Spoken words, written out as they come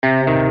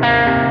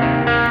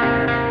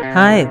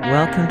Hi,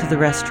 welcome to the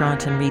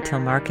Restaurant and Retail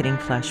Marketing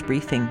Flash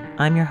Briefing.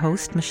 I'm your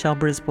host, Michelle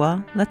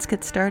Brisbois. Let's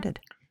get started.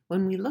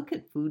 When we look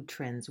at food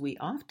trends, we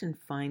often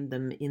find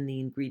them in the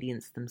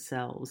ingredients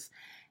themselves.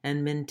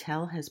 And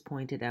Mintel has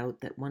pointed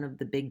out that one of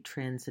the big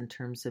trends in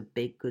terms of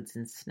baked goods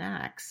and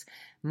snacks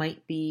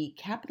might be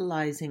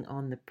capitalizing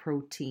on the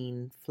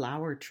protein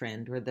flour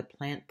trend, or the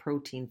plant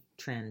protein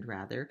trend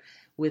rather,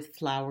 with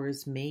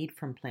flours made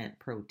from plant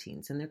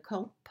proteins. And they're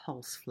called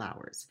pulse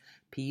flours,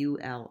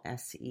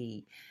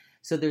 Pulse.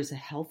 So there's a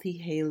healthy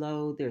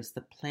halo, there's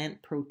the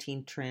plant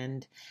protein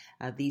trend.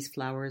 These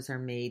flours are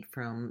made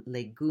from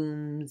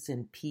legumes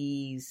and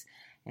peas,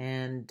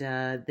 and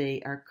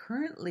they are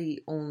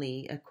currently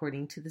only,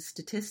 according to the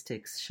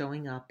statistics,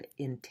 showing up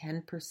in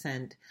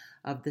 10%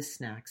 of the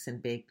snacks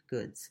and baked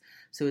goods.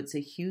 So it's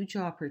a huge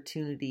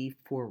opportunity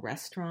for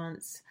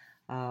restaurants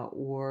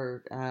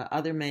or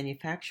other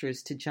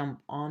manufacturers to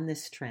jump on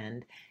this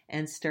trend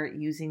and start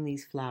using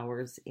these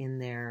flours in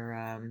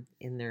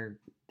their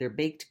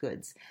baked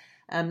goods.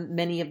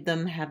 Many of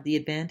them have the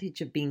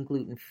advantage of being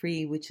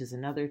gluten-free, which is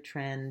another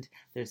trend.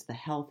 There's the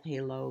health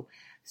halo.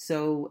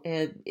 So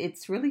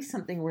it's really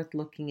something worth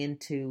looking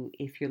into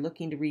if you're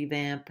looking to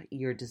revamp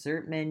your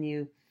dessert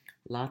menu.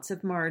 Lots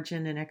of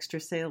margin and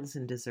extra sales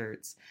in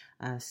desserts.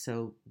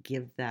 So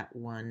give that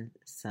one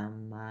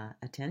some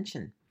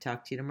attention.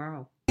 Talk to you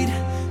tomorrow.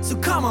 So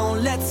come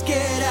on, let's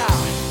get out.